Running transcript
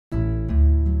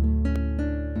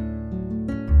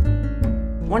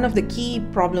One of the key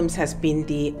problems has been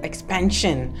the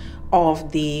expansion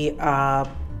of the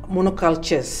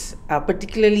monocultures,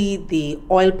 particularly the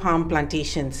oil palm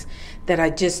plantations that are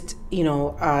just,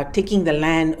 taking the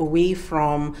land away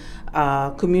from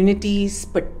communities,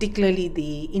 particularly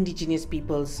the indigenous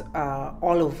peoples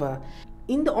all over.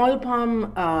 In the oil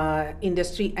palm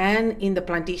industry and in the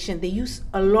plantation, they use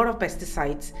a lot of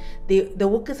pesticides. The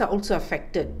workers are also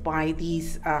affected by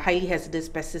these highly hazardous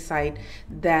pesticides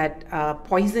that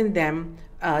poison them,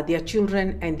 their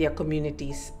children and their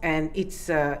communities, and it's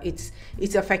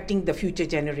affecting the future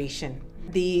generation.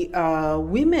 The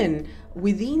women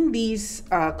within these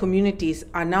communities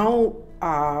are now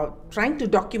trying to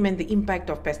document the impact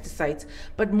of pesticides,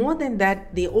 but more than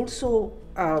that, they also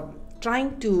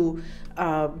trying to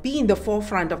be in the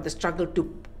forefront of the struggle to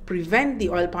prevent the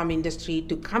oil palm industry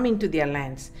to come into their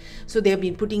lands. So they have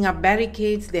been putting up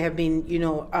barricades. They have been,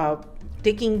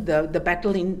 taking the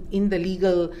battle in the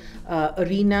legal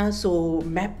arena. So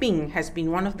mapping has been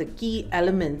one of the key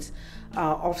elements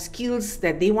of skills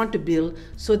that they want to build,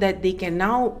 so that they can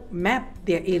now map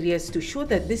their areas to show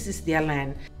that this is their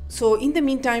land. So in the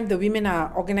meantime, the women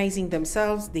are organizing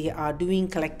themselves. They are doing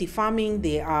collective farming.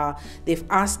 They've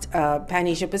asked Pan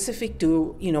Asia Pacific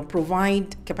to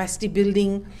provide capacity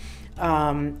building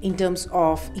in terms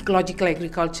of ecological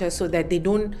agriculture, so that they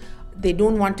don't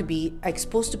want to be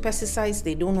exposed to pesticides.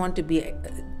 They don't want to be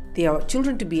their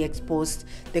children to be exposed,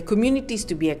 their communities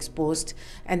to be exposed,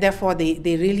 and therefore they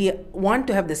really want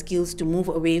to have the skills to move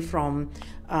away from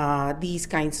these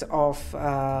kinds of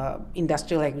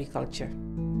industrial agriculture.